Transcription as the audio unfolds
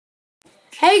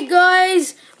Hey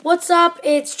guys, what's up?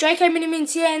 It's JK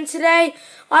Minimins here, and today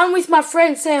I'm with my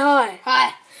friend. Say hi.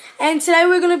 Hi. And today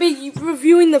we're going to be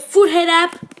reviewing the Futhead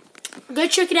app. Go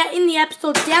check it out in the App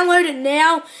Store. Download it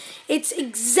now. It's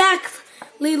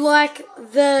exactly like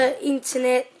the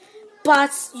internet,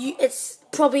 but it's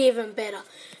probably even better.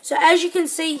 So as you can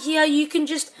see here, you can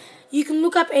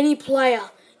look up any player.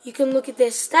 You can look at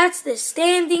their stats, their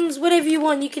standings, whatever you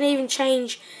want. You can even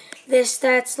change their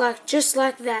stats just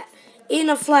like that in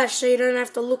a flash, so you don't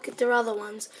have to look at their other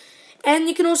ones. And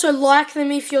you can also like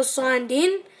them if you're signed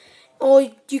in,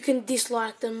 or you can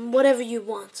dislike them, whatever you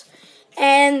want.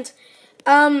 And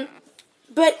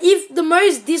but if the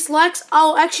most dislikes,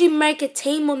 I'll actually make a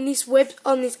team on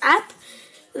this app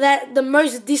that the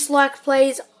most disliked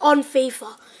plays on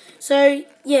FIFA. So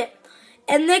yeah.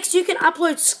 And next, you can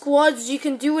upload squads. You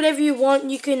can do whatever you want.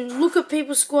 You can look at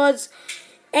people's squads,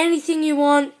 anything you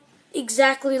want.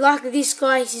 Exactly like this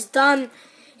guy.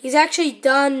 He's actually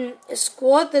done a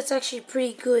squad that's actually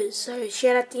pretty good. So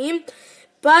shout out to him.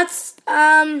 But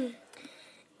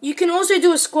you can also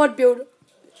do a squad builder.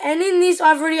 And in this,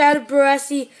 I've already added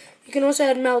Barassi. You can also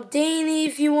add Maldini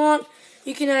if you want.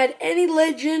 You can add any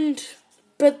legend,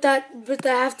 but they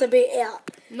have to be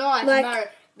out.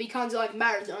 Becomes like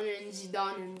Maradona and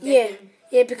Zidane and Beckham.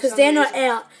 Yeah, because they're not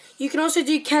out. You can also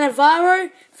do Cannavaro,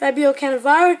 Fabio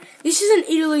Cannavaro. This is an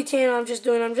Italy team I'm just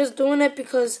doing. I'm just doing it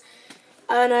because,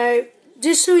 I don't know,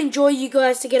 just to enjoy you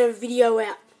guys to get a video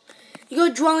out. You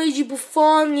got Gianluigi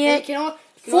Buffon, yeah.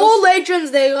 Four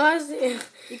legends there, guys. Yeah.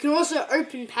 You can also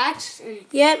open packs. And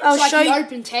I'll show you.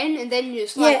 Open 10 and then you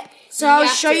just so I'll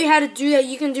show you how to do that.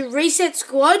 You can do reset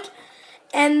squad,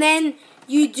 and then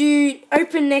you do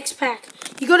open next pack.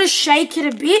 You got to shake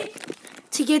it a bit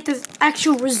to get the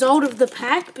actual result of the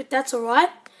pack, but that's alright.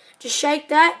 Just shake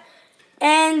that.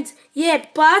 And yeah,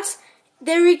 but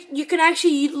you can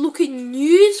actually look at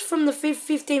news from the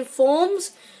 15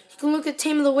 forms. You can look at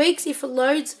Team of the Weeks if it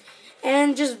loads,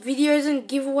 and just videos and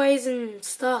giveaways and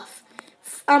stuff.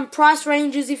 Price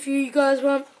ranges if you guys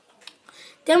want.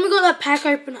 Then we got that pack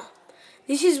opener.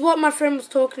 This is what my friend was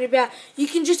talking about. You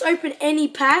can just open any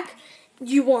pack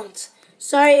you want.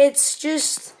 So it's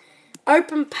just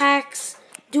open packs,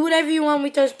 do whatever you want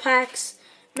with those packs,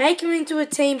 make them into a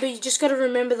team, but you just got to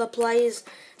remember the players.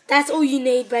 That's all you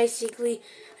need, basically.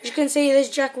 As you can see, there's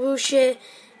Jack Wilshere,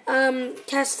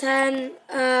 Castan,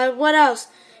 what else?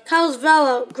 Carlos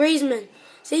Vela, Griezmann.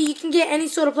 See, you can get any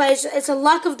sort of players. It's a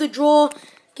luck of the draw.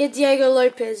 Get Diego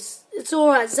Lopez. It's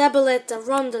alright. Zabaleta,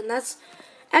 Rondon. That's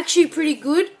actually pretty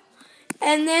good.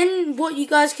 And then what you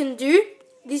guys can do,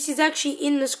 this is actually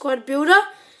in the squad builder.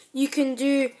 You can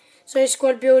do,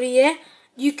 squad builder, yeah.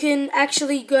 You can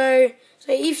actually go,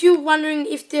 so if you're wondering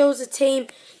if there was a team,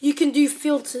 you can do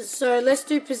filters. So let's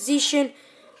do position,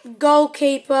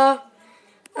 goalkeeper,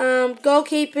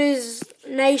 goalkeepers,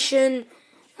 nation,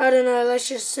 I don't know, let's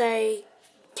just say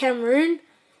Cameroon.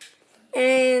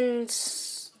 And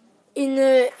in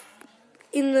the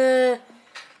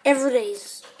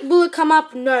everydays, will it come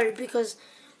up? No, because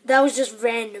that was just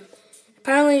random.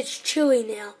 Apparently it's Chile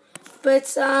now.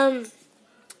 But,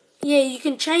 yeah, you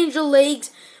can change the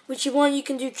leagues which you want. You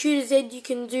can do Q to Z. You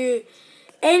can do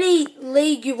any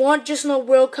league you want, just not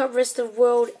World Cup, Rest of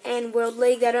World, and World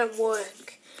League. They don't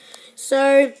work.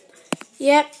 So,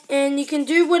 yep, and you can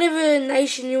do whatever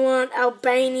nation you want.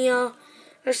 Albania.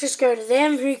 Let's just go to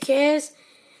them. Who cares?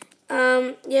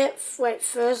 Yep, wait,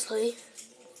 firstly,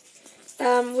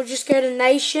 we'll just go to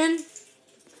nation.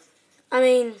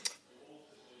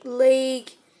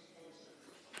 League,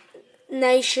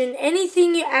 nation,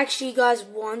 anything you actually guys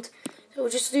want. So we'll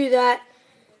just do that.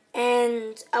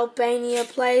 And Albania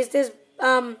players. There's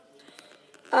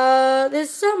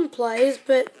some players,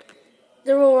 but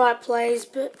they're alright players.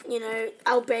 But you know,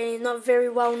 Albania not very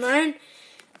well known.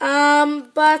 Well,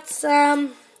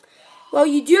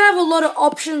 you do have a lot of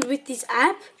options with this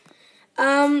app.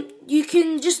 You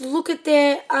can just look at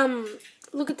their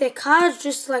cards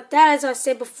just like that, as I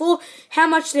said before, how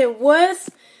much they're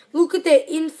worth. Look at their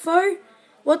info,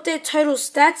 what their total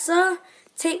stats are,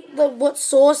 what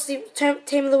source,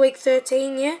 Team of the Week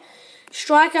 13, yeah.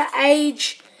 Striker,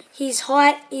 age, his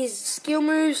height, his skill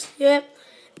moves, yeah.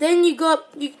 Then you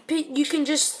can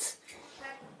just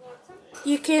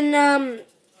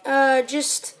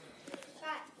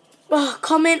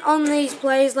comment on these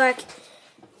players,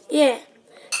 yeah.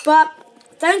 But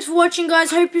thanks for watching,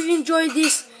 guys. Hope you've enjoyed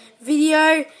this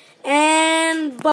video, and bye.